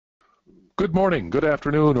Good morning, good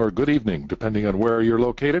afternoon, or good evening, depending on where you're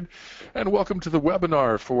located, and welcome to the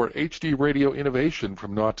webinar for HD Radio Innovation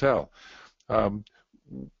from Nautel.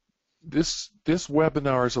 This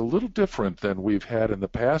webinar is a little different than we've had in the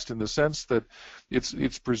past in the sense that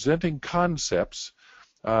it's presenting concepts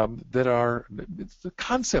that are it's the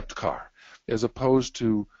concept car as opposed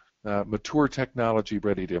to mature technology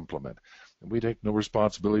ready to implement. And we take no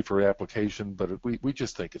responsibility for application, but we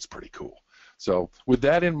just think it's pretty cool. So with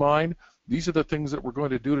that in mind, these are the things that we're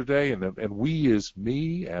going to do today, and we is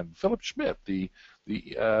me and Philipp Schmid, the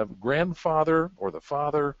grandfather or the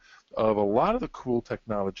father of a lot of the cool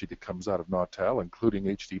technology that comes out of Nautel, including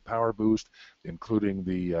HD PowerBoost, including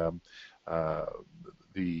the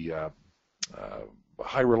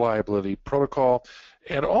high reliability protocol,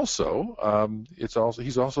 and also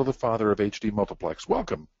he's also the father of HD Multiplex.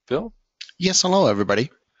 Welcome, Phil. Yes, hello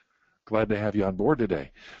everybody. Glad to have you on board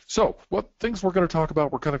today. So, what things we're going to talk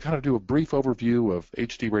about? We're going to kind of do a brief overview of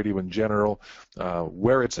HD radio in general,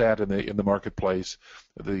 where it's at in the marketplace,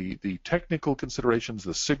 the technical considerations,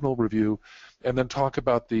 the signal review, and then talk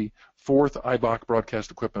about the fourth IBOC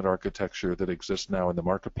broadcast equipment architecture that exists now in the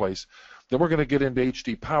marketplace. Then we're going to get into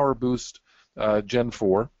HD PowerBoost Gen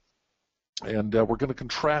 4. And we're going to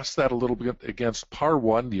contrast that a little bit against PAR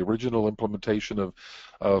 1, the original implementation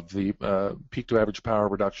of the peak to average power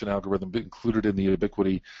reduction algorithm included in the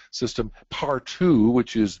Ubiquity system. PAR 2,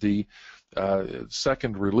 which is the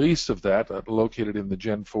second release of that, located in the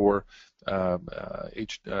Gen 4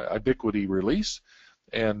 Ubiquity release.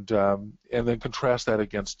 And then contrast that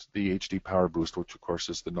against the HD PowerBoost, which of course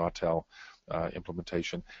is the Nautel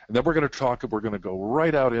implementation. And then we're going to go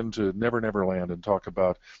right out into Never Never Land and talk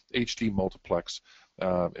about HD Multiplex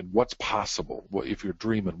and what's possible, if you're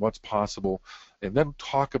dreaming, what's possible, and then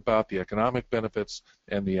talk about the economic benefits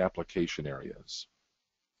and the application areas.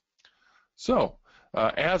 So,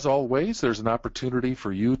 as always, there's an opportunity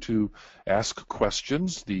for you to ask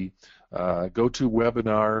questions. The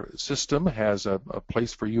GoToWebinar system has a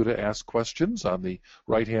place for you to ask questions on the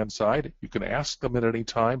right-hand side. You can ask them at any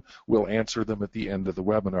time. We'll answer them at the end of the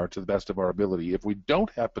webinar to the best of our ability. If we don't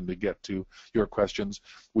happen to get to your questions,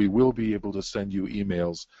 we will be able to send you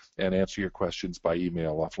emails and answer your questions by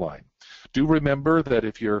email offline. Do remember that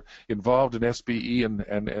if you're involved in SBE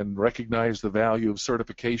and recognize the value of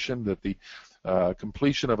certification, that the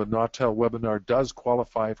completion of a Nautel webinar does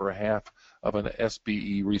qualify for half of an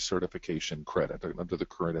SBE recertification credit under the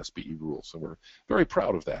current SBE rules, so we're very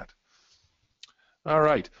proud of that. All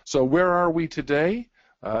right, so where are we today?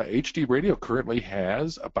 HD Radio currently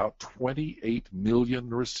has about 28 million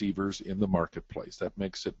receivers in the marketplace. That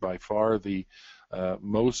makes it by far the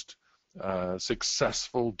most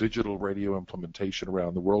successful digital radio implementation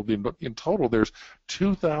around the world. In total, there's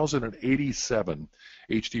 2,087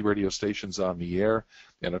 HD radio stations on the air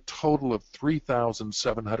and a total of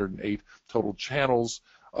 3,708 total channels,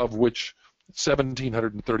 of which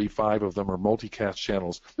 1,735 of them are multicast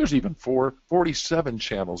channels. There's even 47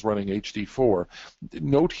 channels running HD4.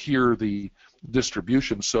 Note here the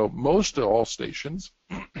distribution. So most of all stations,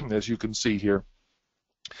 as you can see here,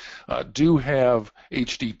 do have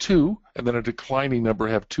HD2, and then a declining number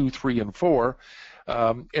have 2, 3, and 4.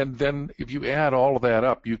 And then if you add all of that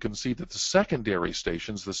up, you can see that the secondary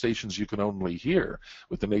stations, the stations you can only hear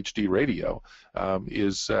with an HD radio,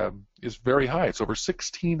 is very high. It's over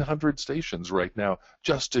 1,600 stations right now,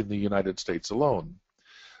 just in the United States alone.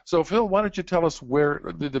 So, Phil, why don't you tell us where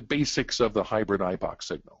the basics of the hybrid IBOC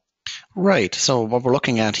signal? Right. So what we're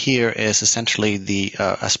looking at here is essentially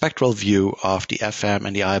a spectral view of the FM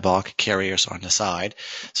and the IBOC carriers on the side.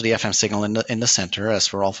 So the FM signal in the center,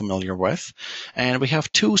 as we're all familiar with, and we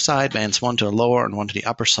have two sidebands, one to the lower and one to the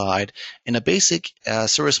upper side. In a basic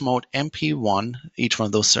service mode MP1, each one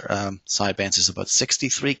of those sidebands is about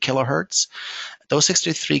 63 kilohertz. Those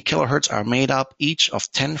 63 kilohertz are made up each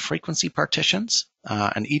of 10 frequency partitions.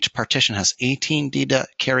 And each partition has 18 data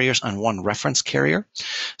carriers and one reference carrier.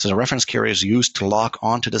 So the reference carrier is used to lock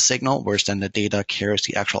onto the signal, whereas then the data carries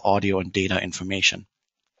the actual audio and data information.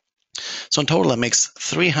 So in total, it makes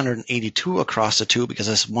 382 across the two because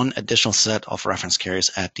there's one additional set of reference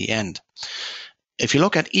carriers at the end. If you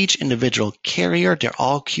look at each individual carrier, they're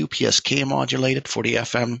all QPSK modulated for the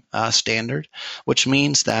FM standard, which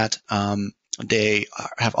means that they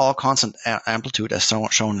have all constant amplitude, as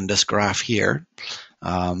shown in this graph here,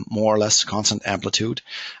 more or less constant amplitude,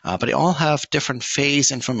 but they all have different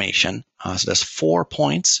phase information. So there's 4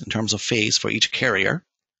 points in terms of phase for each carrier.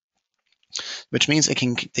 which means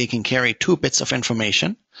they can carry 2 bits of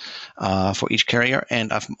information for each carrier.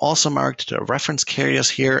 And I've also marked the reference carriers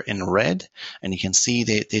here in red, and you can see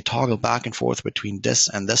they toggle back and forth between this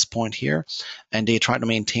and this point here, and they try to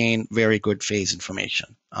maintain very good phase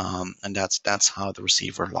information. And that's how the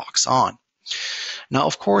receiver locks on. Now,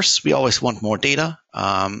 of course, we always want more data.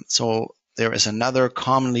 So there is another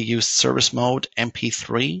commonly used service mode,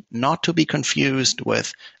 MP3, not to be confused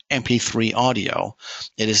with MP3 audio.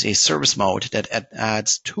 It is a service mode that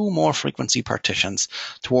adds 2 more frequency partitions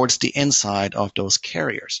towards the inside of those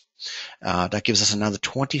carriers. That gives us another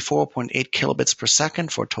 24.8 kilobits per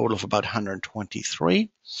second for a total of about 123.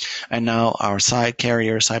 And now our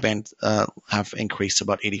sideband have increased to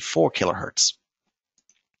about 84 kilohertz.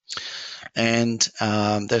 And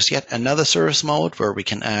there's yet another service mode where we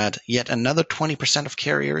can add yet another 20% of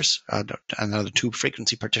carriers, another 2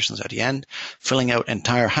 frequency partitions at the end, filling out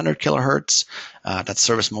entire 100 kilohertz. That's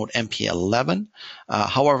service mode MP11.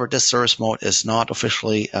 However, this service mode is not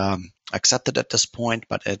officially accepted at this point,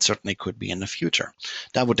 but it certainly could be in the future.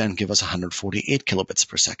 That would then give us 148 kilobits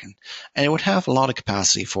per second. And it would have a lot of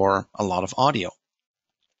capacity for a lot of audio.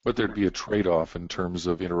 But there'd be a trade-off in terms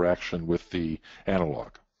of interaction with the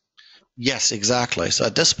analog. Yes, exactly. So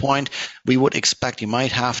at this point, we would expect you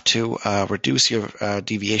might have to reduce your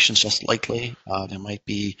deviations just slightly. There might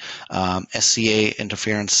be SCA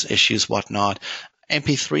interference issues, whatnot.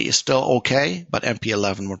 MP3 is still okay, but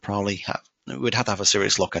MP11 would have to have a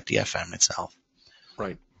serious look at the FM itself.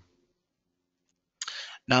 Right.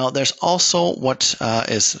 Now, there's also what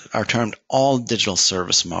are termed all digital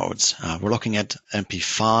service modes. We're looking at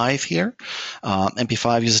MP5 here.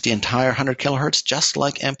 MP5 uses the entire 100 kilohertz, just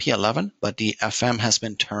like MP11, but the FM has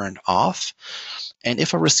been turned off. And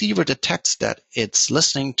if a receiver detects that it's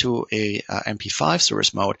listening to a MP5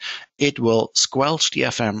 service mode, it will squelch the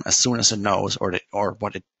FM as soon as it knows, or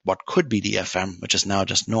what could be the FM, which is now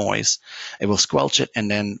just noise. It will squelch it and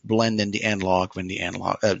then blend in the analog when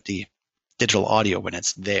the digital audio when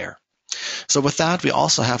it's there. So with that, we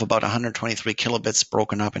also have about 123 kilobits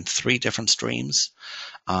broken up in 3 different streams,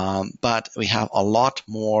 but we have a lot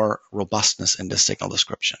more robustness in the signal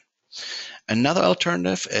description. Another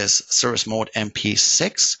alternative is service mode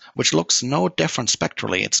MP6, which looks no different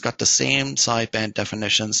spectrally. It's got the same sideband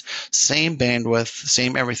definitions, same bandwidth,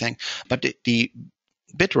 same everything, but the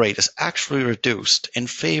bitrate is actually reduced in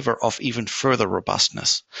favor of even further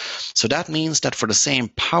robustness. So that means that for the same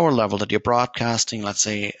power level that you're broadcasting, let's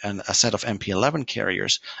say a set of MP11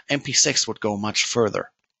 carriers, MP6 would go much further.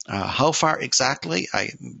 How far exactly?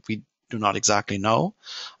 We do not exactly know,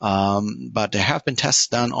 but there have been tests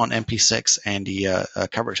done on MP6 and the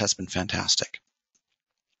coverage has been fantastic.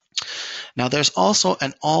 Now, there's also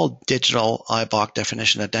an all-digital IBOC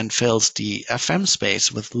definition that then fills the FM space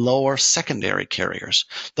with lower secondary carriers.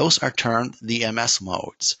 Those are termed the MS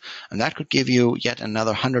modes, and that could give you yet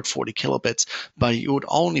another 140 kilobits, but you would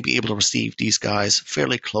only be able to receive these guys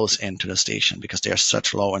fairly close into the station because they're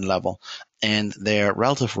such low in level, and their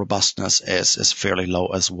relative robustness is fairly low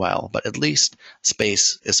as well, but at least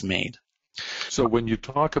space is made. So when you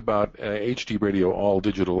talk about HD radio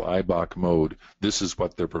all-digital IBOC mode, this is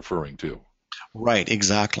what they're referring to. Right,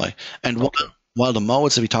 exactly. And while the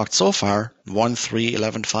modes that we talked so far, 1, 3,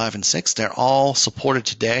 11, 5, and 6, they're all supported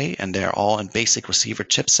today, and they're all in basic receiver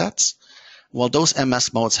chipsets, well, those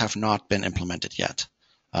MS modes have not been implemented yet.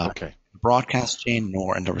 Okay. Broadcast chain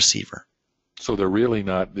nor in the receiver. So they're really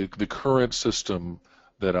not, the current system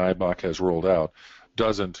that IBOC has rolled out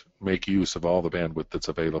doesn't make use of all the bandwidth that's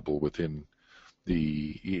available within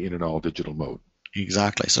in an all-digital mode.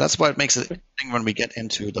 Exactly. So that's why it makes it interesting when we get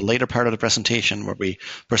into the later part of the presentation where we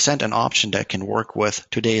present an option that can work with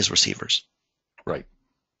today's receivers. Right.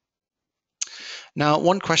 Now,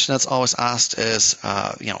 one question that's always asked is,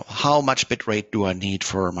 how much bitrate do I need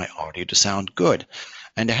for my audio to sound good?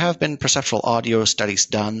 And there have been perceptual audio studies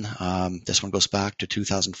done. This one goes back to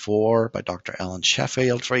 2004 by Dr. Ellen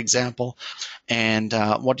Sheffield, for example. And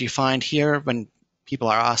what you find here when people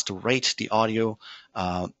are asked to rate the audio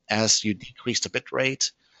as you decrease the bit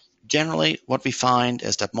rate, generally what we find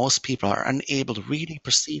is that most people are unable to really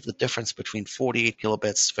perceive the difference between 48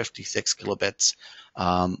 kilobits, 56 kilobits.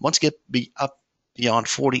 Once you get up beyond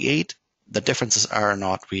 48, the differences are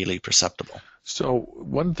not really perceptible. So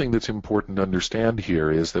one thing that's important to understand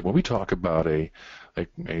here is that when we talk about a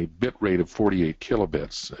bit rate of 48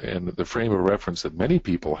 kilobits, and the frame of reference that many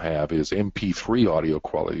people have is MP3 audio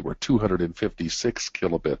quality, where 256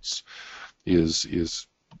 kilobits is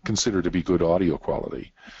considered to be good audio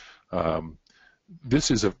quality. The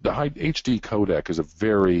HD codec is a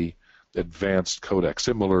very advanced codec,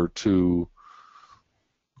 similar to,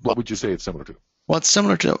 what would you say it's similar to? Well, it's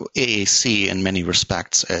similar to AAC in many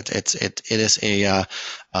respects. It is a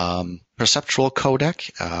perceptual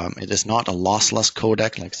codec. It is not a lossless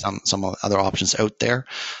codec like some of the other options out there.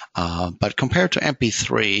 But compared to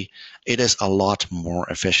MP3, it is a lot more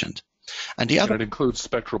efficient. And the And other it includes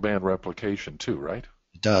spectral band replication too, right?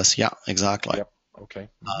 it does, yeah, exactly. Yep. Okay.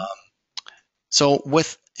 Mm-hmm. So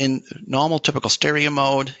in normal typical stereo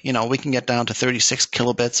mode, we can get down to 36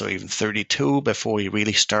 kilobits or even 32 before we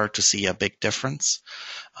really start to see a big difference.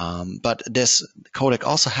 But this codec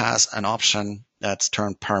also has an option that's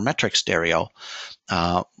termed parametric stereo,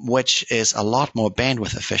 which is a lot more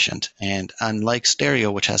bandwidth efficient. And unlike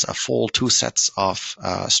stereo, which has a full two sets of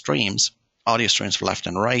audio streams for left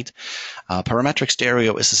and right, parametric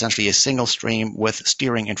stereo is essentially a single stream with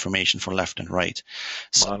steering information for left and right.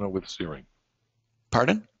 So, Mono with steering.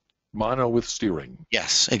 pardon? Mono with steering.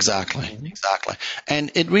 Yes, exactly, Mm-hmm. exactly. And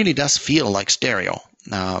it really does feel like stereo.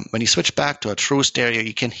 When you switch back to a true stereo,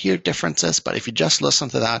 you can hear differences, but if you just listen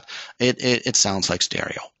to that, it sounds like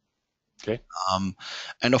stereo. Okay.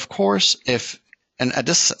 And of course, and at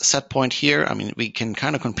this set point here, I mean, we can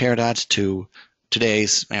kind of compare that to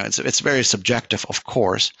today's, it's very subjective, of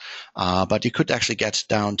course, but you could actually get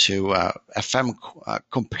down to FM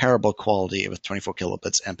comparable quality with 24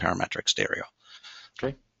 kilobits and parametric stereo.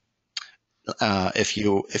 Okay. If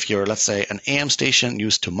you're, let's say, an AM station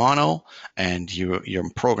used to mono and your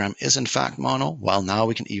program is in fact mono, well, now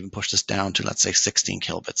we can even push this down to, let's say, 16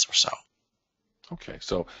 kilobits or so. Okay,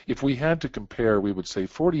 so if we had to compare, we would say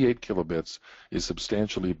 48 kilobits is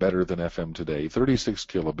substantially better than FM today. 36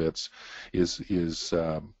 kilobits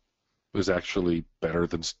is actually better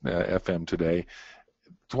than FM today.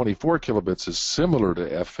 24 kilobits is similar to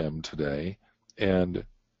FM today, and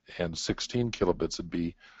 16 kilobits would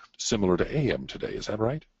be similar to AM today. Is that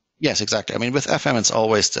right? Yes, exactly. I mean, with FM, it's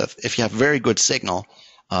always that if you have very good signal,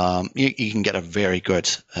 you can get a very good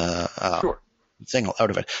Sure. signal out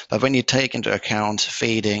of it. But when you take into account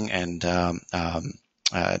fading and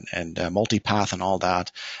multipath and all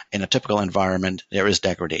that, in a typical environment, there is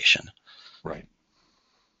degradation. Right.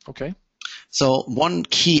 Okay. So one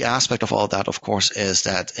key aspect of all that, of course, is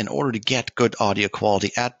that in order to get good audio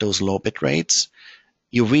quality at those low bit rates,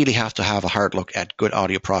 you really have to have a hard look at good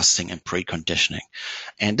audio processing and preconditioning.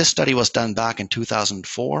 And this study was done back in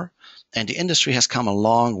 2004, and the industry has come a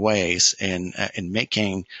long ways in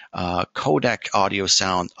making codec audio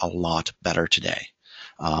sound a lot better today.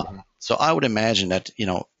 So I would imagine that,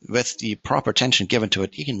 with the proper attention given to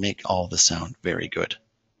it, you can make all the sound very good.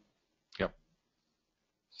 Yep.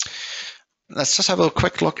 Let's just have a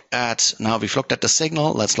quick look at, now we've looked at the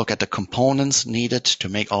signal, let's look at the components needed to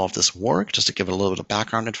make all of this work, just to give a little bit of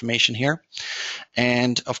background information here.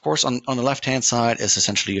 And of course, on the left-hand side is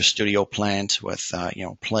essentially your studio plant with,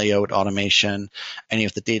 playout automation, any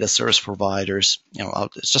of the data service providers,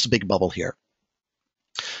 it's just a big bubble here.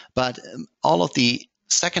 But all of the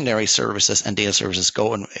secondary services and data services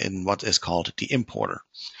go in what is called the importer.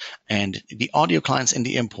 And the audio clients in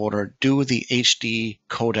the importer do the HD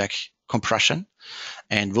codec compression,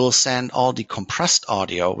 and we'll send all the compressed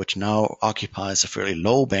audio, which now occupies a fairly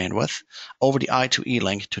low bandwidth, over the I2E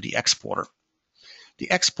link to the exporter.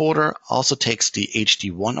 The exporter also takes the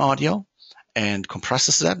HD1 audio and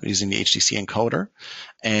compresses that using the HDC encoder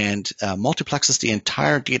and multiplexes the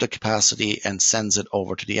entire data capacity and sends it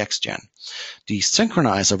over to the XGen. The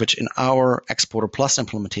synchronizer, which in our Exporter Plus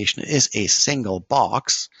implementation is a single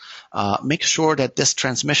box, makes sure that this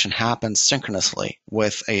transmission happens synchronously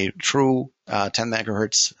with a true 10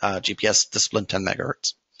 megahertz GPS discipline 10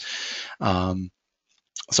 megahertz.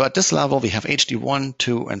 So at this level, we have HD1,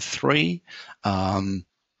 2, and 3.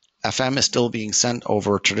 FM is still being sent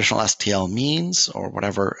over traditional STL means or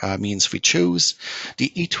whatever means we choose. The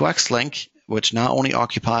E2X link, which now only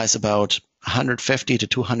occupies about 150 to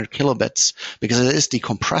 200 kilobits because it is the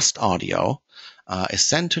compressed audio, is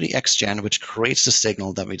sent to the XGen, which creates the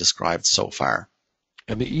signal that we described so far.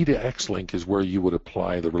 And the E to X link is where you would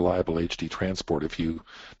apply the reliable HD transport if you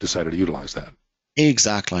decided to utilize that.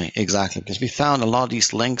 Exactly. Because we found a lot of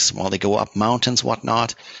these links, while they go up mountains,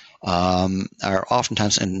 whatnot, are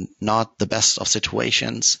oftentimes in not the best of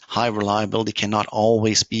situations. High reliability cannot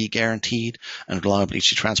always be guaranteed, and reliable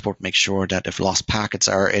HD transport makes sure that if lost packets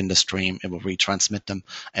are in the stream, it will retransmit them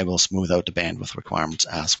and will smooth out the bandwidth requirements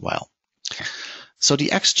as well. So the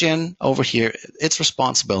XGen over here, its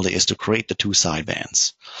responsibility is to create the two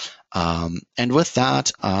sidebands. And with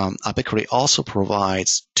that, Ubiquity also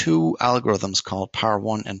provides two algorithms called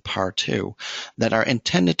PAR1 and PAR2 that are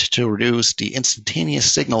intended to reduce the instantaneous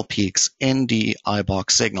signal peaks in the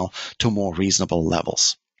iBox signal to more reasonable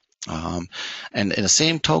levels. And in the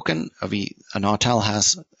same token, Nautel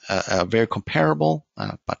has a very comparable,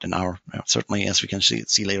 but in our certainly, as we can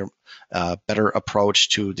see later, better approach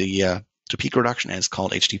to the to peak reduction, is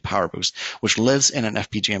called HD PowerBoost, which lives in an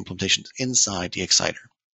FPGA implementation inside the exciter.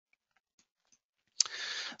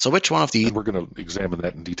 So which one of these? And we're going to examine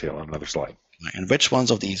that in detail on another slide. And which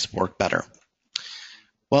ones of these work better?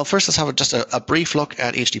 Well, first let's have just a brief look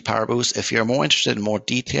at HD PowerBoost. If you're more interested in more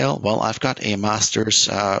detail, well, I've got a master's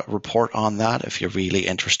report on that if you're really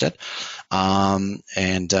interested. And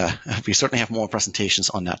we certainly have more presentations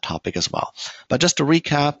on that topic as well. But just to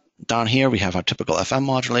recap, down here we have our typical FM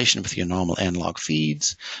modulation with your normal analog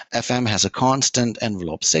feeds. FM has a constant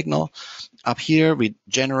envelope signal. Up here we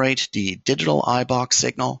generate the digital iBox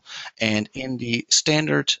signal, and in the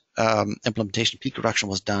standard implementation, peak reduction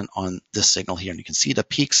was done on this signal here. And you can see the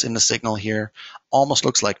peaks in the signal here. Almost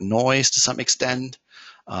looks like noise to some extent,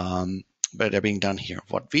 but they're being done here.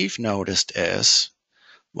 What we've noticed is,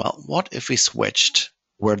 well, what if we switched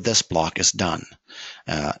where this block is done?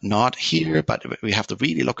 Not here, but we have to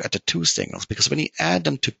really look at the two signals, because when you add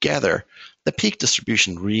them together, the peak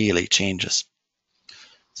distribution really changes.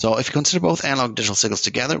 So if you consider both analog and digital signals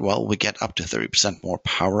together, well, we get up to 30% more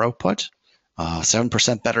power output,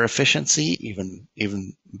 7% better efficiency,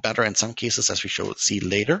 even better in some cases, as we see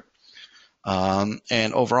later.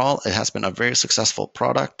 And overall, it has been a very successful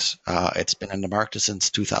product. It's been in the market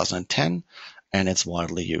since 2010, and it's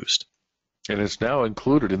widely used. And it's now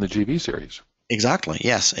included in the GV series. Exactly.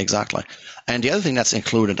 Yes, exactly. And the other thing that's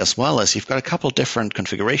included as well is you've got a couple different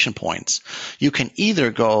configuration points. You can either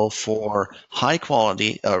go for high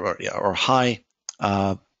quality or high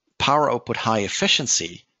power output, high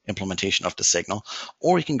efficiency implementation of the signal,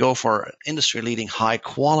 or you can go for industry-leading high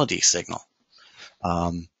quality signal.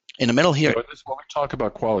 In the middle here. So when we talk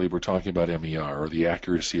about quality, we're talking about MER, or the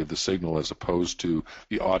accuracy of the signal, as opposed to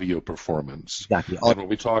the audio performance. Exactly. And when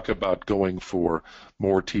we talk about going for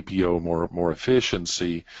more TPO, more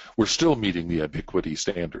efficiency, we're still meeting the ubiquity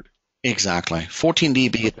standard. Exactly. 14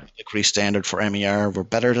 dB is the ubiquity standard for MER. We're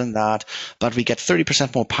better than that, but we get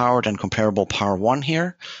 30% more power than comparable Power 1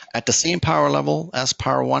 here. At the same power level as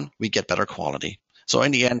Power 1, we get better quality. So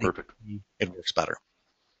in the end, it works better.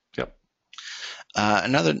 Yep.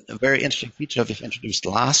 Another very interesting feature that we've introduced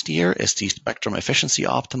last year is the Spectrum Efficiency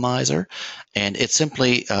Optimizer, and it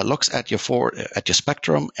simply looks at your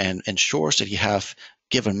spectrum and ensures that you have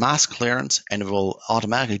given mask clearance, and it will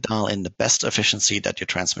automatically dial in the best efficiency that your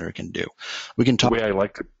transmitter can do. We can talk.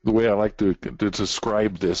 The way I like to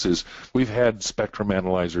describe this is, we've had spectrum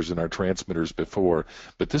analyzers in our transmitters before,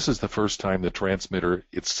 but this is the first time the transmitter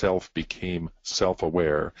itself became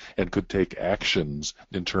self-aware and could take actions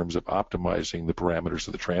in terms of optimizing the parameters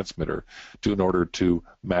of the transmitter in order to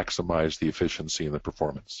maximize the efficiency and the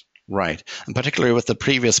performance. Right, and particularly with the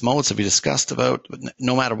previous modes that we discussed about,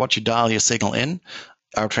 no matter what you dial your signal in,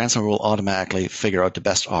 our transmitter will automatically figure out the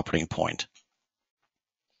best operating point.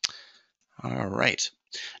 All right.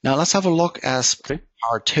 Now let's have a look at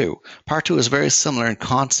Part 2. Part 2 is very similar in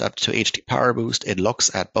concept to HD PowerBoost. It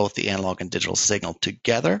looks at both the analog and digital signal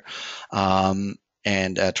together, and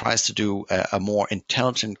tries to do a more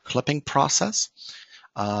intelligent clipping process.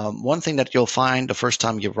 One thing that you'll find the first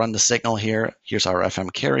time you run the signal here, here's our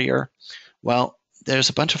FM carrier. Well, there's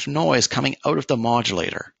a bunch of noise coming out of the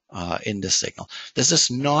modulator in this signal. This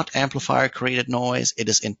is not amplifier-created noise. It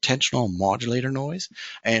is intentional modulator noise,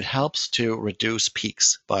 and it helps to reduce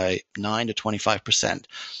peaks by 9 to 25%,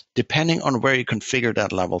 depending on where you configure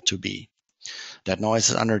that level to be. That noise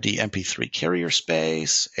is under the MP3 carrier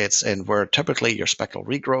space. It's in where typically your spectral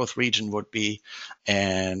regrowth region would be,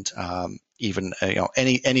 and even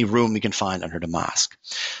any room you can find under the mask.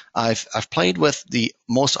 I've played with the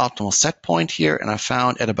most optimal set point here, and I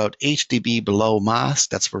found at about 8 dB below mask,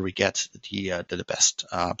 that's where we get the best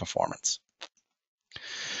performance.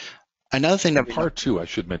 Another thing that Part 2, I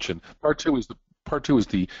should mention, Part 2 is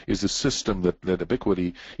the system that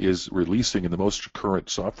Ubiquiti is releasing in the most current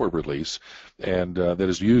software release, and that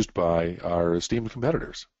is used by our esteemed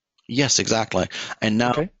competitors. Yes, exactly. And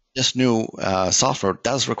now this new software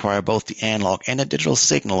does require both the analog and the digital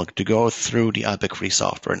signal to go through the Ubiquiti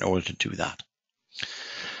software in order to do that.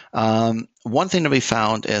 One thing that we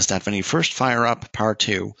found is that when you first fire up Part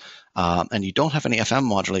 2, and you don't have any FM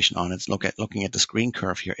modulation on it, looking at the screen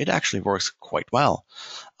curve here, it actually works quite well.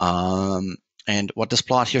 And what this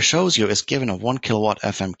plot here shows you is, given a 1 kilowatt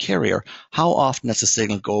FM carrier, how often does the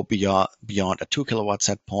signal go beyond a 2 kilowatt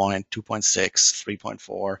set point, 2.6,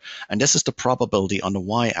 3.4, and this is the probability on the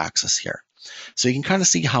y-axis here. So you can kind of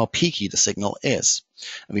see how peaky the signal is.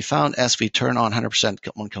 And we found as we turn on 100%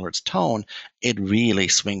 1 kHz tone, it really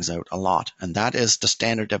swings out a lot. And that is the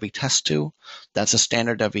standard that we test to. That's a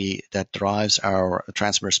standard that drives our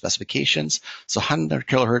transmitter specifications. So 100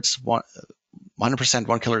 kHz, 100%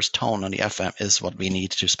 1 kHz tone on the FM is what we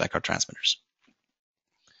need to spec our transmitters.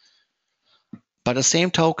 By the same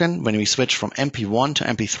token, when we switch from MP1 to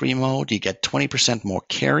MP3 mode, you get 20% more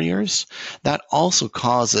carriers. That also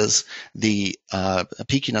causes the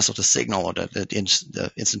peakiness of the signal, or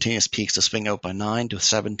the instantaneous peaks, to swing out by 9 to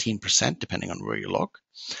 17%, depending on where you look.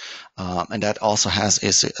 And that also has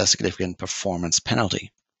a significant performance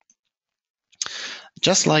penalty.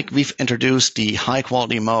 Just like we've introduced the high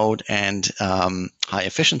quality mode and high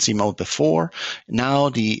efficiency mode before, now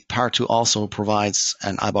the Power 2 also provides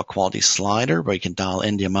an iBox quality slider where you can dial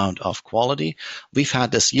in the amount of quality. We've had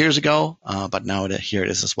this years ago, but now here it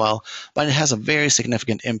is as well. But it has a very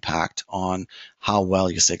significant impact on how well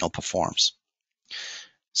your signal performs.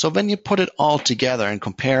 So when you put it all together and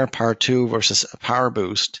compare Power 2 versus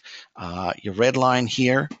PowerBoost, your red line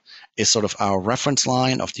here is sort of our reference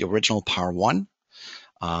line of the original Power 1.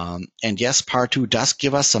 And yes, Power 2 does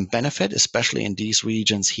give us some benefit, especially in these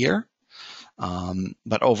regions here.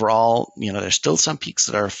 But overall, there's still some peaks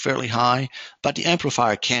that are fairly high, but the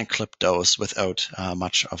amplifier can clip those without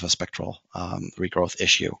much of a spectral regrowth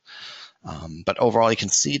issue. But overall, you can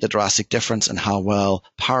see the drastic difference in how well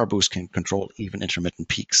PowerBoost can control even intermittent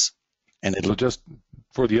peaks. And so just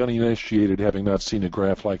for the uninitiated, having not seen a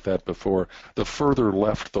graph like that before, the further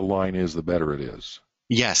left the line is, the better it is.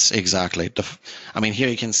 Yes, exactly. Here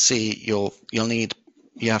you can see you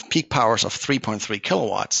have peak powers of 3.3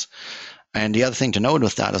 kilowatts. And the other thing to note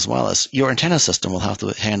with that as well is your antenna system will have to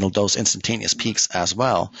handle those instantaneous peaks as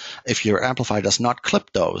well. If your amplifier does not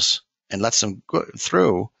clip those and lets them go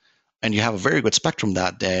through, and you have a very good spectrum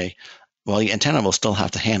that day, well, the antenna will still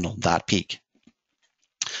have to handle that peak.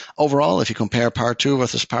 Overall, if you compare Power 2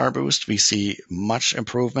 versus PowerBoost, we see much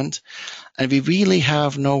improvement, and we really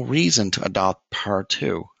have no reason to adopt Power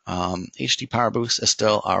 2. HD PowerBoost is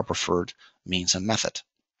still our preferred means and method.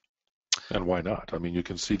 And why not? You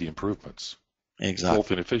can see the improvements. Exactly.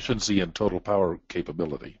 Both in efficiency and total power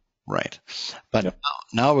capability. Right. But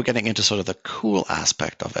now we're getting into sort of the cool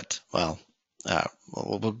aspect of it. Well,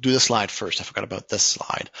 we'll do the slide first. I forgot about this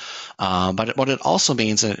slide. But what it also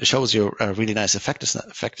means, and it shows you a really nice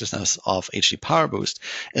effectiveness of HD PowerBoost,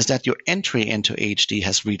 is that your entry into HD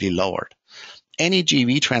has really lowered. Any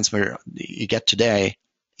GV transmitter you get today,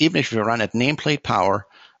 even if you run at nameplate power,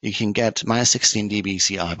 you can get minus 16 dB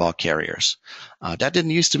iBox carriers. That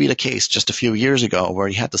didn't used to be the case just a few years ago, where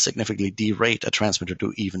you had to significantly derate a transmitter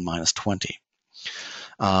to even minus 20.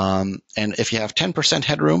 And if you have 10%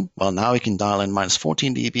 headroom, well, now you can dial in minus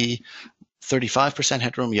 14 dB, 35%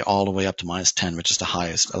 headroom, you're all the way up to minus 10, which is the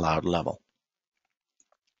highest allowed level.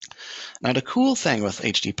 Now, the cool thing with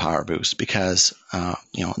HD PowerBoost, because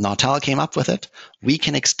Nautel came up with it, we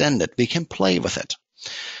can extend it, we can play with it.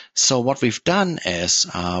 So what we've done is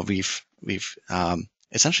we've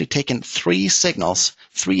essentially taken three signals,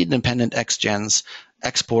 three independent XGens,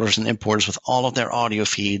 exporters and importers with all of their audio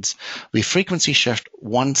feeds. We frequency shift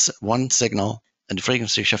one signal and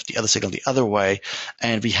frequency shift the other signal the other way,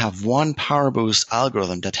 and we have one PowerBoost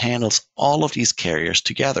algorithm that handles all of these carriers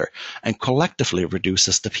together and collectively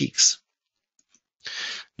reduces the peaks.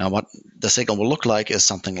 Now, what the signal will look like is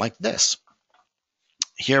something like this.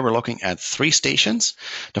 Here we're looking at three stations.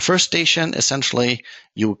 The first station, essentially,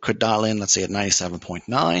 you could dial in, let's say, at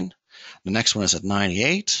 97.9. The next one is at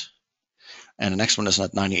 98. And the next one is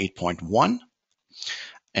at 98.1.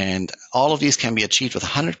 And all of these can be achieved with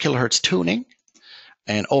 100 kilohertz tuning.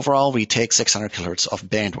 And overall, we take 600 kilohertz of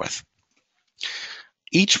bandwidth.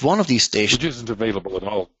 Each one of these stations... Which isn't available in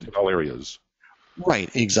all areas.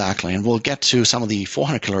 Right, exactly. And we'll get to some of the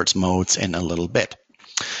 400 kilohertz modes in a little bit.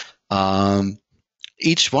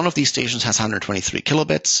 Each one of these stations has 123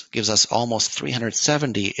 kilobits, gives us almost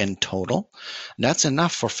 370 in total. And that's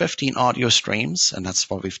enough for 15 audio streams, and that's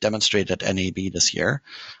what we've demonstrated at NAB this year,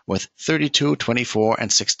 with 32, 24,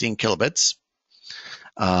 and 16 kilobits.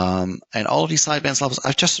 And all of these sidebands levels,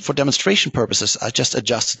 for demonstration purposes, I just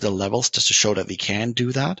adjusted the levels just to show that we can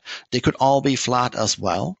do that. They could all be flat as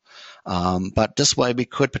well. But this way we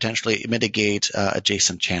could potentially mitigate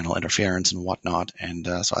adjacent channel interference and whatnot. And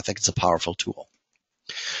so I think it's a powerful tool.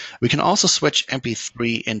 We can also switch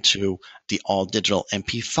MP3 into the all-digital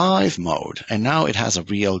MP5 mode, and now it has a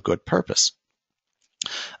real good purpose.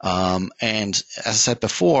 And as I said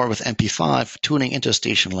before, with MP5, tuning into a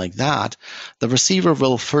station like that, the receiver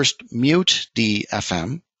will first mute the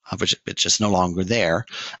FM which is no longer there,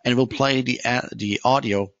 and it will play the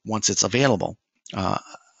audio once it's available.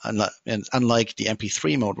 And unlike the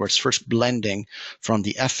MP3 mode, where it's first blending from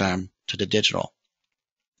the FM to the digital.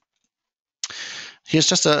 Here's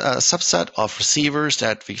just a subset of receivers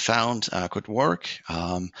that we found could work.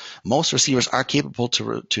 Most receivers are capable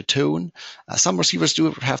to tune. Some receivers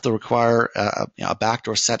do have to require a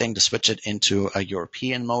backdoor setting to switch it into a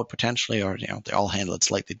European mode potentially, or they all handle it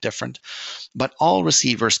slightly different. But all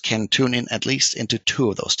receivers can tune in at least into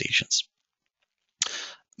 2 of those stations.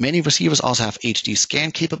 Many receivers also have HD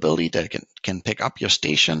scan capability that can pick up your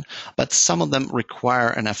station, but some of them require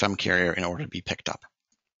an FM carrier in order to be picked up.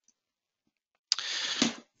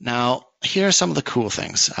 Now, here are some of the cool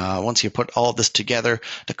things. Once you put all of this together,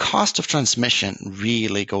 the cost of transmission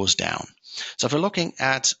really goes down. So if you're looking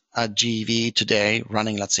at a GV today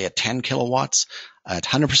running, let's say, at 10 kilowatts at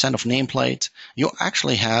 100% of nameplate, you'll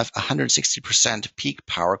actually have 160% peak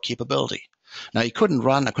power capability. Now, you couldn't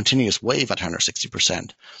run a continuous wave at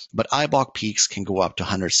 160%, but iBock peaks can go up to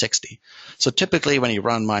 160. So typically when you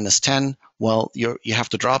run -10, well, you have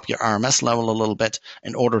to drop your RMS level a little bit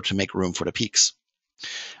in order to make room for the peaks.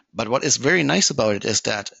 But what is very nice about it is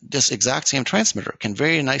that this exact same transmitter can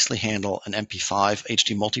very nicely handle an MP5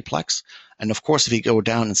 HD multiplex. And of course, if you go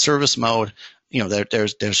down in service mode,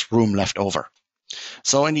 there's room left over.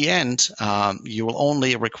 So in the end, you will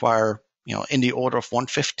only require, in the order of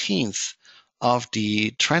 1/15 of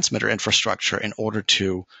the transmitter infrastructure in order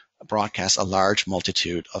to broadcast a large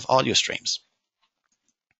multitude of audio streams.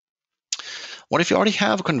 What if you already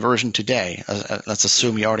have a conversion today? Let's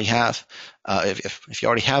assume you already have, if you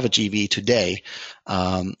already have a GV today,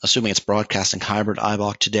 assuming it's broadcasting hybrid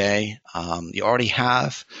iBock today, you already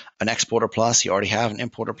have an exporter plus, you already have an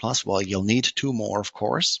importer plus. Well, you'll need 2 more, of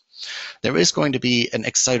course. There is going to be an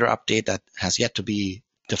exciter update that has yet to be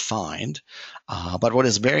defined. But what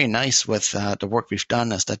is very nice with the work we've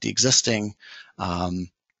done is that the existing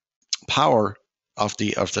power of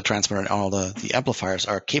the transmitter and all the amplifiers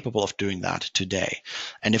are capable of doing that today.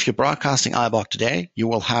 And if you're broadcasting iBock today, you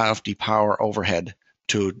will have the power overhead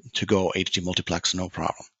to go HD multiplex, no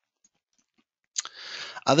problem.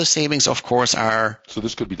 Other savings, of course, are... So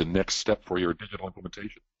this could be the next step for your digital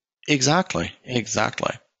implementation. Exactly.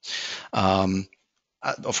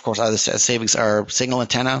 Of course, other savings are signal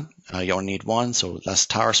antenna. You only need 1, so less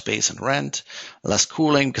tower space and rent, less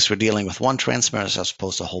cooling because we're dealing with 1 transmitter as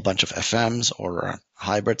opposed to a whole bunch of FMs or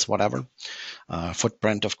hybrids, whatever.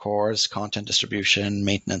 Footprint, of course, content distribution,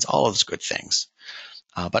 maintenance, all of those good things.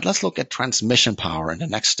 But let's look at transmission power in the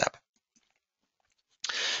next step.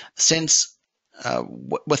 Since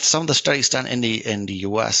with some of the studies done in the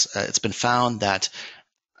US, it's been found that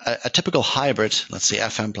a typical hybrid, let's say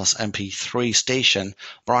FM plus MP3 station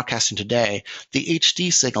broadcasting today, the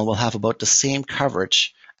HD signal will have about the same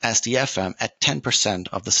coverage as the FM at 10%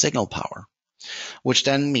 of the signal power, which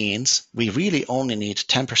then means we really only need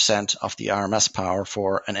 10% of the RMS power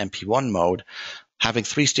for an MP1 mode. Having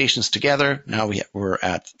 3 stations together, now we're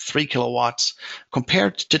at 3 kilowatts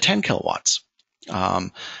compared to 10 kilowatts.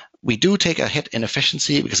 We do take a hit in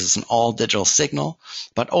efficiency because it's an all-digital signal,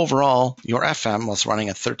 but overall, your FM was running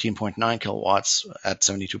at 13.9 kilowatts at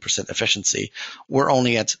 72% efficiency. We're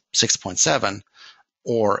only at 6.7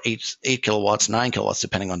 or 8 kilowatts, 9 kilowatts,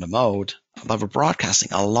 depending on the mode, but we're broadcasting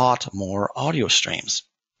a lot more audio streams.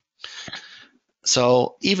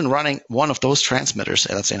 So even running one of those transmitters,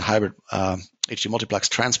 let's say a hybrid HD multiplex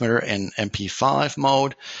transmitter in MP5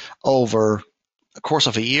 mode over a course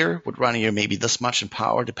of a year would run you maybe this much in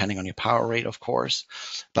power, depending on your power rate, of course.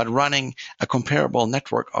 But running a comparable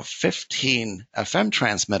network of 15 FM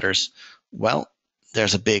transmitters, well,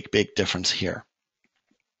 there's a big, big difference here.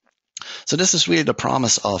 So this is really the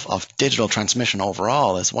promise of digital transmission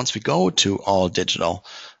overall, is once we go to all digital,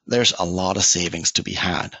 there's a lot of savings to be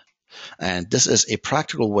had. And this is a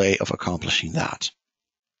practical way of accomplishing that.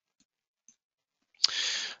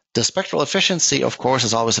 The spectral efficiency, of course,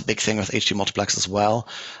 is always a big thing with HD multiplex as well.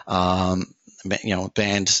 Band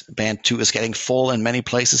 2 is getting full in many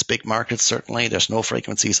places, big markets certainly. There's no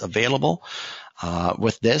frequencies available.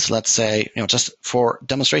 With this, let's say, just for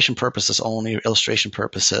demonstration purposes only, illustration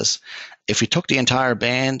purposes, if we took the entire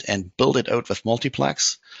band and built it out with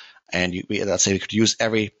multiplex, and let's say we could use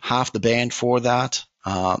every half the band for that,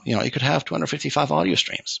 you could have 255 audio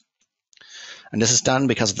streams. And this is done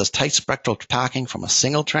because of this tight spectral packing from a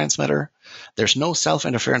single transmitter. There's no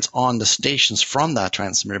self-interference on the stations from that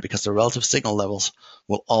transmitter because the relative signal levels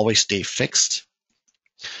will always stay fixed.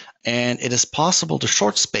 And it is possible to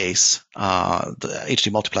short space the HD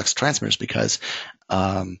multiplex transmitters because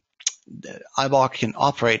iBox can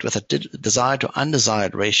operate with a desired to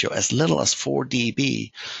undesired ratio as little as 4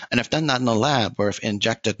 dB. And I've done that in a lab where I've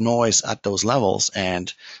injected noise at those levels.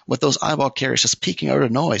 And with those iBox carriers just peaking out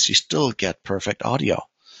of noise, you still get perfect audio.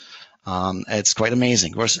 It's quite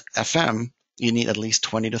amazing. Whereas FM, you need at least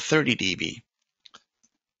 20 to 30 dB.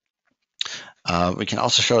 We can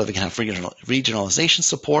also show that we can have regionalization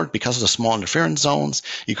support. Because of the small interference zones,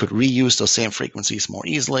 you could reuse those same frequencies more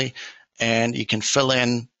easily, and you can fill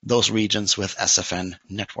in those regions with SFN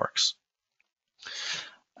networks.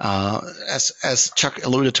 As Chuck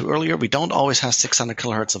alluded to earlier, we don't always have 600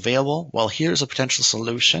 kilohertz available. Well, here's a potential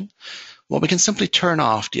solution. Well, we can simply turn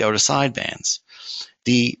off the outer sidebands.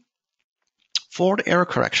 The forward error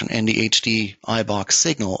correction in the HD iBox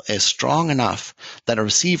signal is strong enough that a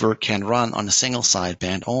receiver can run on a single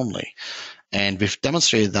sideband only. And we've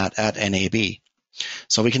demonstrated that at NAB.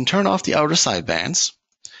 So we can turn off the outer sidebands,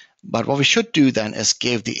 but what we should do then is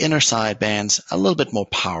give the inner sidebands a little bit more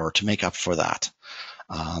power to make up for that,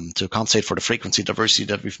 to compensate for the frequency diversity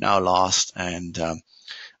that we've now lost, and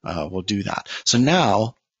we'll do that. So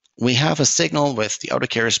now we have a signal with the outer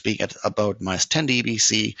carriers being at about minus 10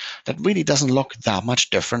 dBc that really doesn't look that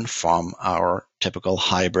much different from our typical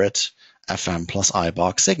hybrid FM plus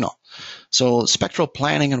iBox signal. So spectral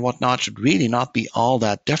planning and whatnot should really not be all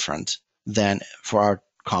that different than for our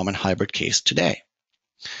common hybrid case today.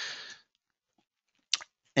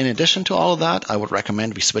 In addition to all of that, I would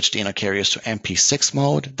recommend we switch the inner carriers to MP6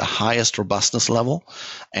 mode, the highest robustness level,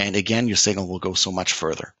 and again, your signal will go so much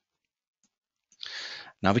further.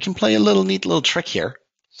 Now we can play a neat little trick here.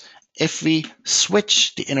 If we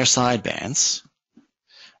switch the inner sidebands,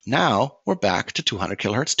 now we're back to 200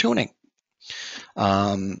 kilohertz tuning.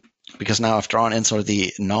 Because now I've drawn in sort of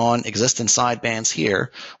the non-existent sidebands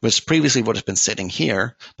here, which previously would have been sitting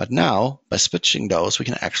here, but now by switching those, we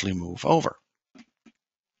can actually move over.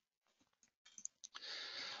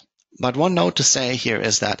 But one note to say here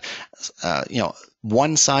is that,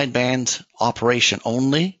 one sideband operation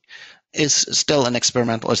only is still an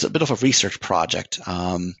experimental, it's a bit of a research project.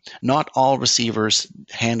 Not all receivers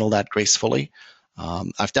handle that gracefully.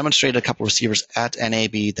 I've demonstrated a couple of receivers at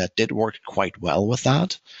NAB that did work quite well with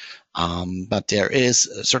that. But there is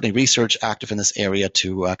certainly research active in this area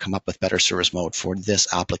to come up with better service mode for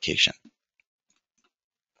this application.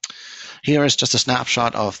 Here is just a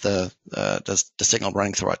snapshot of the signal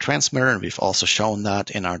running through our transmitter, and we've also shown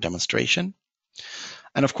that in our demonstration.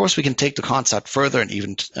 And of course, we can take the concept further and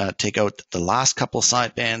even take out the last couple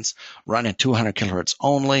sidebands, run in 200 kilohertz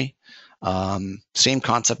only. Same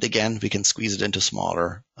concept again, we can squeeze it into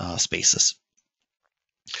smaller spaces.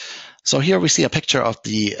 So here we see a picture of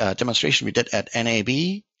the demonstration we did at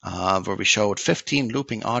NAB, where we showed 15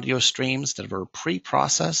 looping audio streams that were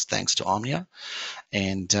pre-processed thanks to Omnia.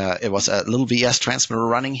 And it was a little VS transmitter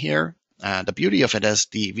running here. The beauty of it is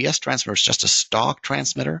the VS transmitter is just a stock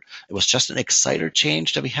transmitter. It was just an exciter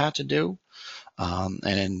change that we had to do.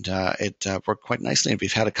 It worked quite nicely. And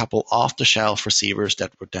we've had a couple off-the-shelf receivers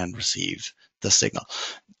that would then receive the signal.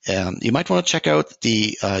 You might want to check out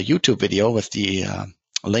the YouTube video with the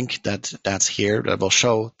link that's here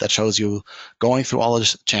that shows you going through all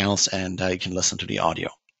the channels, and you can listen to the audio.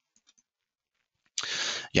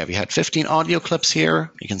 Yeah, we had 15 audio clips here.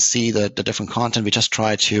 You can see the different content. We just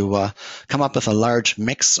tried to come up with a large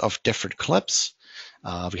mix of different clips.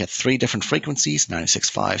 We had 3 different frequencies, 96,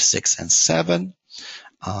 5, 6, and 7.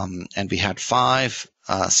 And we had 5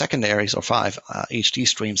 secondaries or 5 HD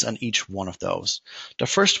streams on each one of those. The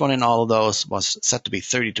first one in all of those was set to be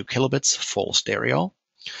 32 kilobits full stereo.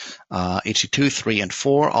 HD2, 3, and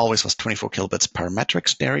 4 always was 24 kilobits parametric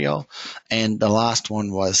stereo. And the last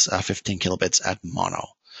one was 15 kilobits at mono.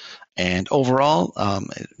 And overall,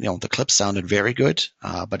 the clips sounded very good,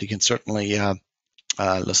 but you can certainly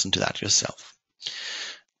listen to that yourself.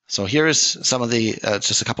 So here's some of the,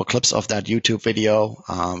 just a couple of clips of that YouTube video.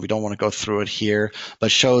 We don't want to go through it here,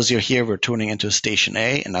 but shows you here we're tuning into station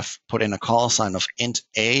A, and I've put in a call sign of int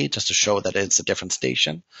A just to show that it's a different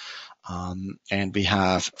station. And we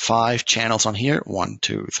have 5 channels on here, 1,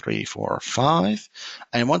 2, 3, 4, 5.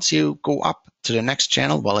 And once you go up to the next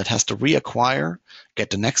channel, well, it has to reacquire, get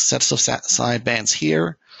the next sets of sidebands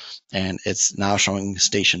here, and it's now showing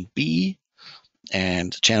station B.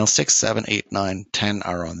 And channel 6, 7, 8, 9, 10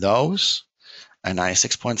 are on those. And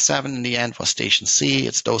 96.7 in the end was station C.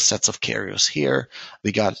 It's those sets of carriers here.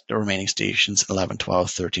 We got the remaining stations 11,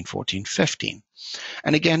 12, 13, 14, 15.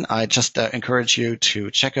 And again, I just encourage you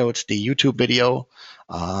to check out the YouTube video,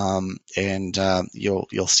 and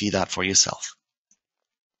you'll see that for yourself.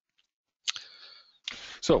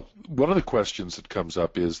 So one of the questions that comes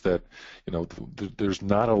up is that, there's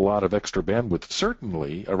not a lot of extra bandwidth,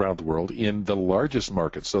 certainly around the world, in the largest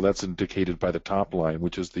markets. So that's indicated by the top line,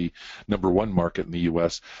 which is the #1 market in the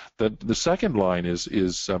U.S. The second line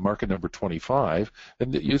is market number 25,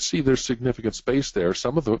 and you see there's significant space there,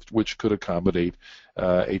 some of which could accommodate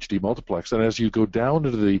HD multiplex. And as you go down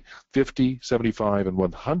into the 50, 75, and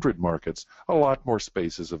 100 markets, a lot more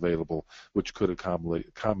space is available, which could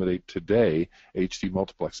accommodate today HD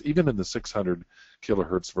multiplex, even in the 600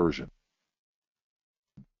 kilohertz version.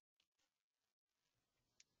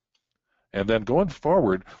 And then going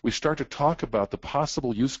forward, we start to talk about the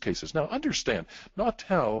possible use cases. Now, understand,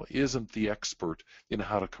 Nautel isn't the expert in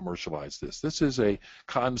how to commercialize this. This is a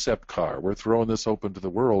concept car. We're throwing this open to the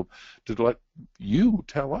world to let you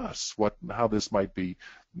tell us how this might be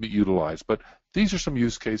utilized. But these are some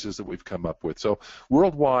use cases that we've come up with. So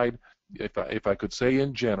worldwide, if I could say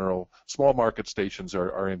in general, small market stations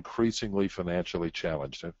are increasingly financially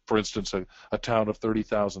challenged. For instance, a town of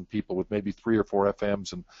 30,000 people with maybe 3 or 4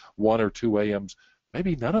 FMs and 1 or 2 AMs,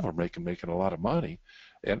 maybe none of them making a lot of money.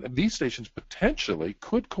 And these stations potentially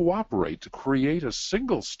could cooperate to create a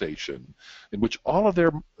single station in which all of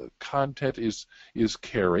their content is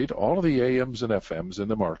carried, all of the AMs and FMs in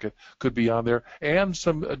the market could be on there, and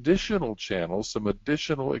some additional channels, some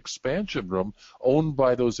additional expansion room owned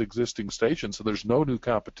by those existing stations, so there's no new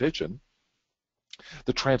competition.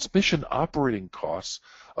 The transmission operating costs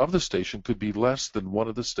of the station could be less than one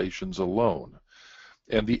of the stations alone.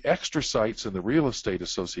 And the extra sites and the real estate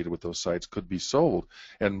associated with those sites could be sold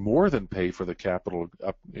and more than pay for the capital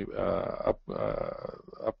up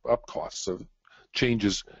costs of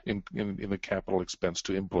changes in the capital expense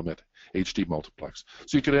to implement HD multiplex.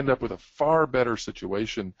 So you could end up with a far better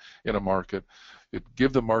situation in a market. It'd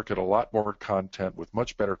give the market a lot more content with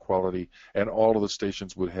much better quality, and all of the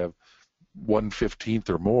stations would have 1/15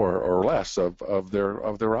 or more or less of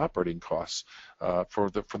their operating costs from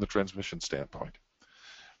the transmission standpoint.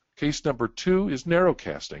 Case number 2 is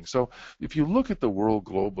narrowcasting. So if you look at the world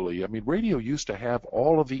globally, I mean, radio used to have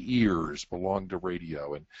all of the ears belong to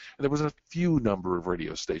radio, and there was a few number of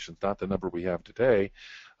radio stations, not the number we have today.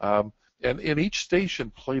 And each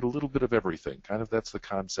station played a little bit of everything. Kind of that's the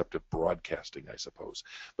concept of broadcasting, I suppose.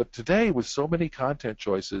 But today, with so many content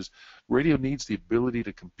choices, radio needs the ability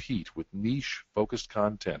to compete with niche-focused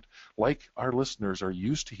content, like our listeners are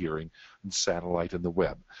used to hearing in satellite and the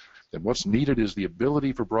web. And what's needed is the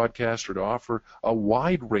ability for broadcaster to offer a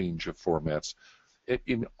wide range of formats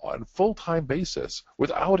on a full-time basis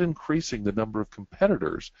without increasing the number of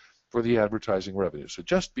competitors for the advertising revenue. So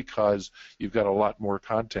just because you've got a lot more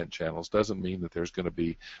content channels doesn't mean that there's going to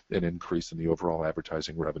be an increase in the overall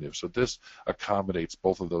advertising revenue. So this accommodates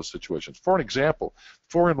both of those situations. For an example,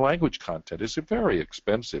 foreign language content is very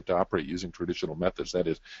expensive to operate using traditional methods, that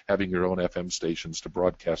is, having your own FM stations to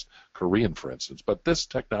broadcast Korean, for instance. But this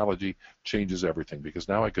technology changes everything, because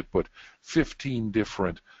now I could put 15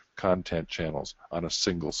 different content channels on a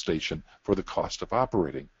single station for the cost of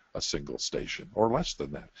operating a single station, or less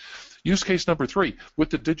than that. Use case number 3, with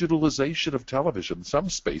the digitalization of television, some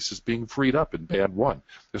space is being freed up in band 1,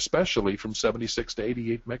 especially from 76 to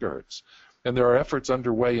 88 megahertz. And there are efforts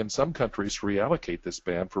underway in some countries to reallocate this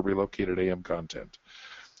band for relocated AM content.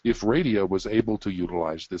 If radio was able to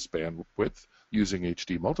utilize this bandwidth using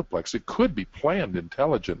HD multiplex, it could be planned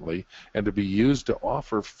intelligently and to be used to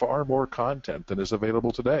offer far more content than is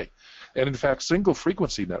available today. And in fact, single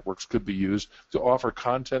frequency networks could be used to offer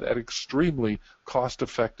content at extremely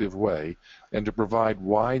cost-effective way and to provide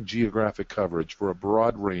wide geographic coverage for a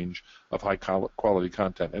broad range of high-quality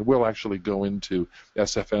content. And we'll actually go into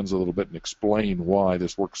SFNs a little bit and explain why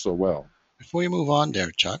this works so well. Before you move on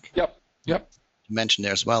there, Chuck. Yep. Mentioned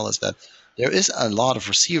there as well is that there is a lot of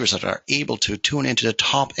receivers that are able to tune into the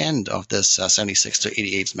top end of this 76 to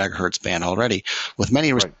 88 megahertz band already, with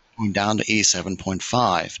many receivers going down to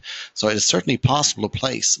 87.5. So it is certainly possible to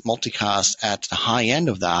place multicast at the high end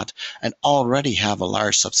of that and already have a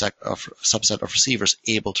large subset of receivers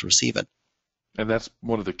able to receive it. And that's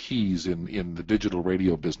one of the keys in the digital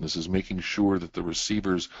radio business, is making sure that the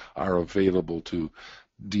receivers are available to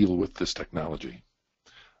deal with this technology.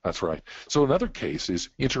 That's right. So another case is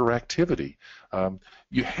interactivity.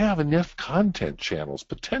 You have enough content channels,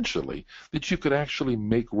 potentially, that you could actually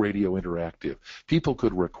make radio interactive. People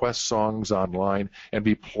could request songs online and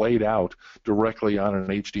be played out directly on an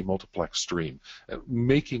HD multiplex stream,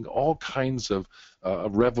 making all kinds of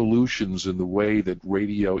revolutions in the way that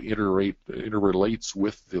radio interrelates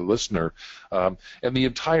with the listener. And the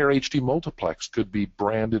entire HD multiplex could be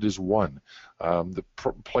branded as one. The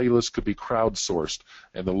playlist could be crowdsourced,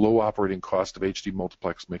 and the low operating cost of HD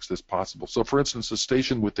multiplex makes this possible. So, for instance, a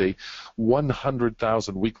station with a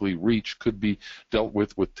 100,000 weekly reach could be dealt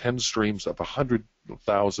with 10 streams of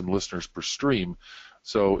 100,000 listeners per stream.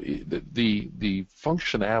 So the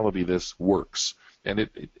functionality of this works. And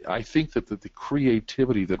I think that the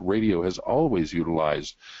creativity that radio has always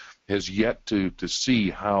utilized has yet to see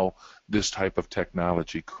how this type of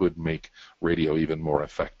technology could make radio even more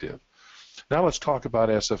effective. Now let's talk about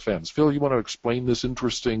SFNs. Phil, you want to explain this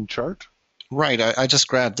interesting chart? Right. I just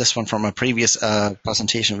grabbed this one from a previous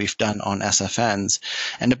presentation we've done on SFNs.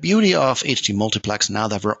 And the beauty of HD Multiplex, now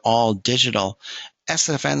that we're all digital,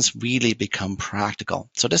 SFNs really become practical.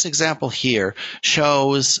 So this example here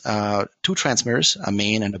shows two transmitters, a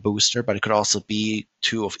main and a booster, but it could also be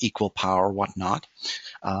two of equal power, whatnot.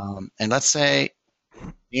 And let's say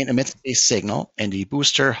main emits a signal and the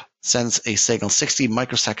booster sends a signal 60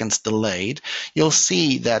 microseconds delayed. You'll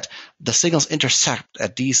see that the signals intersect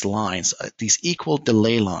at these lines, these equal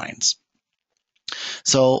delay lines.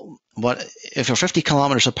 So if you're 50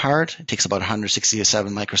 kilometers apart, it takes about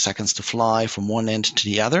 167 microseconds to fly from one end to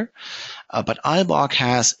the other. But iBock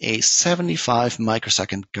has a 75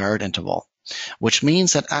 microsecond guard interval, which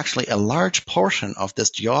means that actually a large portion of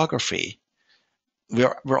this geography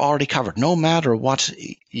we're already covered. No matter what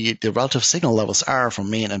the relative signal levels are from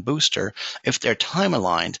main and booster, if they're time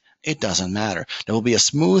aligned, it doesn't matter. There will be a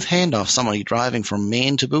smooth handoff, somebody driving from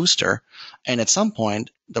main to booster, and at some point,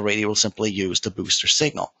 the radio will simply use the booster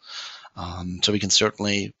signal. So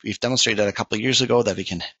we've demonstrated a couple of years ago that we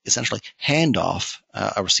can essentially hand off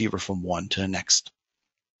a receiver from one to the next.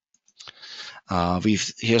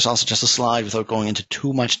 Here's also just a slide without going into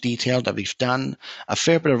too much detail that we've done a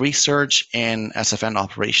fair bit of research in SFN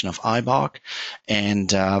operation of iBock,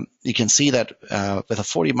 and you can see that with a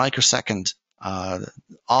 40 microsecond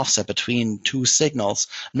offset between two signals,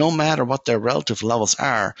 no matter what their relative levels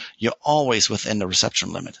are, you're always within the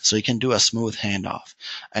reception limit. So you can do a smooth handoff.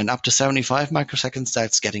 And up to 75 microseconds,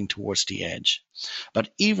 that's getting towards the edge. But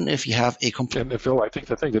even if you have a complete... And Phil, I think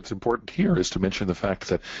the thing that's important here is to mention the fact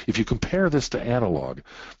that if you compare this to analog,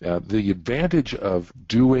 the advantage of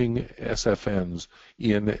doing SFNs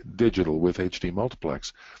in digital with HD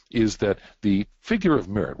Multiplex is that the figure of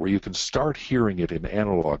merit, where you can start hearing it in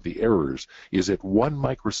analog, the errors, is at 1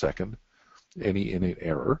 microsecond, any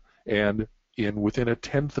error, and within a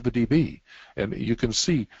tenth of a dB. And you can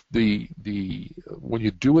see when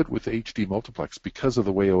you do it with HD Multiplex, because of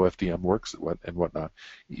the way OFDM works and whatnot,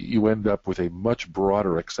 you end up with a much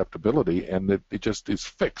broader acceptability, and it just is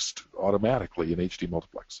fixed automatically in HD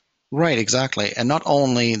Multiplex. Right, exactly. And not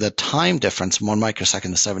only the time difference from 1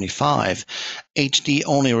 microsecond to 75, HD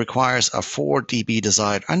only requires a 4 dB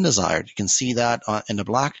desired undesired. You can see that in the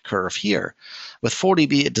black curve here. With 4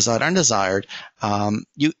 dB desired undesired,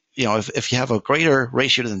 if you have a greater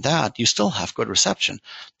ratio than that, you still have good reception.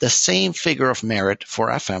 The same figure of merit for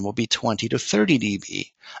FM will be 20 to 30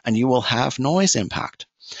 dB, and you will have noise impact.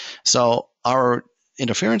 So our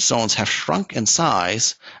interference zones have shrunk in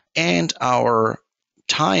size, and our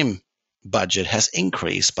time budget has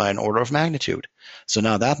increased by an order of magnitude. So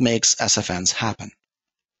now that makes SFNs happen.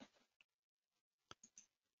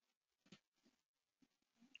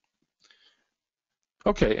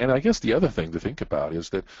 Okay, and I guess the other thing to think about is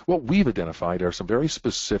that what we've identified are some very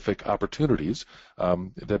specific opportunities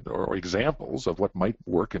that are examples of what might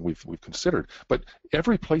work, and we've considered. But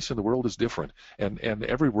every place in the world is different, and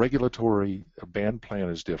every regulatory band plan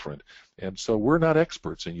is different. And so we're not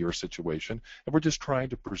experts in your situation, and we're just trying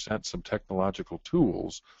to present some technological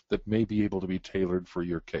tools that may be able to be tailored for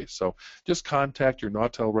your case. So just contact your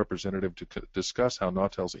Nautel representative to discuss how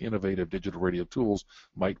Nautel's innovative digital radio tools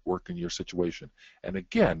might work in your situation. And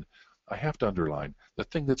again, I have to underline, the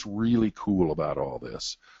thing that's really cool about all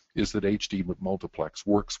this is that HD Multiplex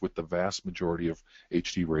works with the vast majority of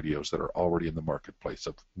HD radios that are already in the marketplace,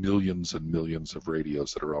 of millions and millions of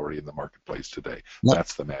radios that are already in the marketplace today.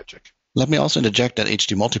 That's the magic. Let me also interject that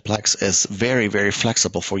HD Multiplex is very, very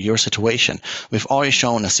flexible for your situation. We've already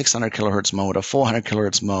shown a 600 kilohertz mode, a 400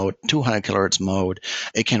 kilohertz mode, 200 kilohertz mode.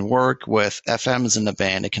 It can work with FMs in the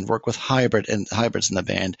band. It can work with hybrids in the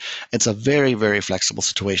band. It's a very, very flexible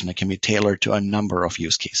situation that can be tailored to a number of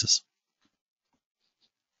use cases.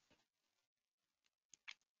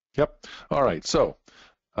 Yep. All right. So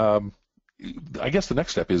I guess the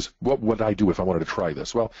next step is, what would I do if I wanted to try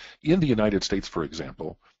this? Well, in the United States, for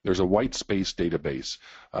example, there's a white space database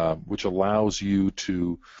which allows you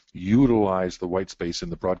to utilize the white space in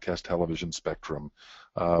the broadcast television spectrum.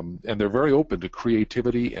 And they're very open to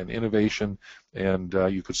creativity and innovation, and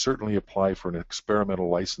you could certainly apply for an experimental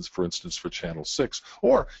license, for instance, for Channel 6,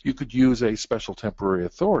 or you could use a special temporary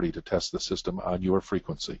authority to test the system on your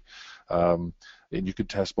frequency. and you could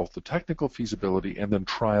test both the technical feasibility and then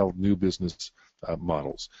trial new business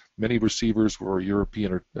models. Many receivers for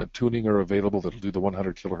European tuning are available that'll do the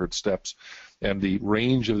 100 kilohertz steps, and the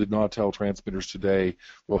range of the Nautel transmitters today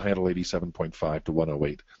will handle 87.5 to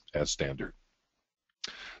 108 as standard.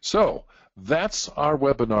 So that's our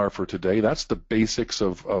webinar for today. That's the basics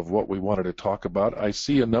of what we wanted to talk about. I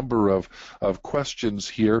see a number of questions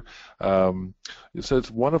here. It says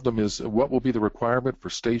one of them is, what will be the requirement for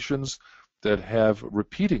stations that have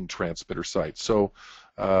repeating transmitter sites? So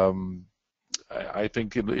I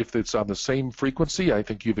think if it's on the same frequency, I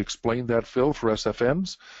think you've explained that, Phil, for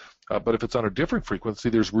SFNs. But if it's on a different frequency,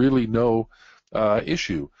 there's really no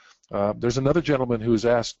issue. There's another gentleman who's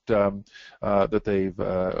asked that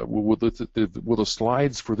will the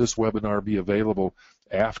slides for this webinar be available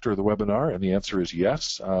after the webinar? And the answer is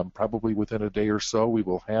yes. Probably within a day or so, we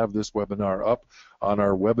will have this webinar up on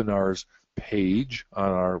our webinars page on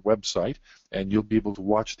our website, and you'll be able to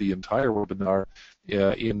watch the entire webinar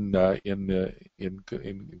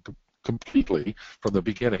completely from the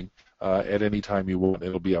beginning at any time you want.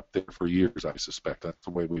 It'll be up there for years, I suspect. That's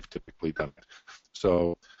the way we've typically done it.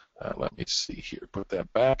 So let me see here, put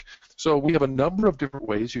that back. So we have a number of different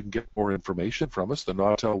ways you can get more information from us. The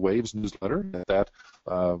Nautel Waves newsletter at that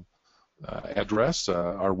address.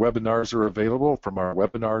 Our webinars are available from our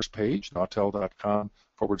webinars page,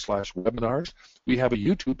 nautel.com/webinars. We have a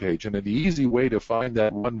YouTube page, and an easy way to find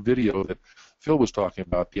that one video that Phil was talking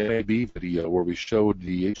about, the NAB video where we showed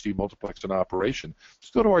the HD multiplex in operation.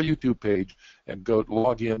 Just go to our YouTube page and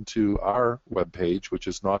log into our web page, which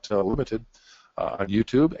is Nautel Limited, on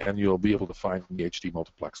YouTube, and you'll be able to find the HD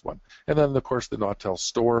multiplex one. And then, of course, the Nautel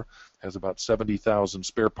store has about 70,000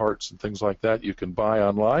 spare parts and things like that you can buy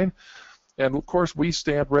online. And, of course, we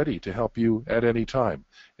stand ready to help you at any time.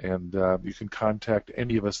 And you can contact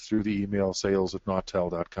any of us through the email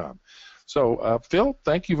sales@nautel.com. So, Phil,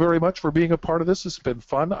 thank you very much for being a part of this. It's been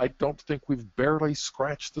fun. I don't think we've barely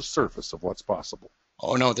scratched the surface of what's possible.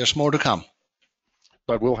 Oh, no, there's more to come.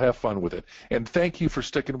 But we'll have fun with it. And thank you for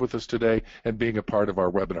sticking with us today and being a part of our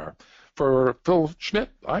webinar. For Phil Schmid,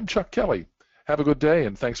 I'm Chuck Kelly. Have a good day,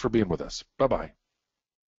 and thanks for being with us. Bye-bye.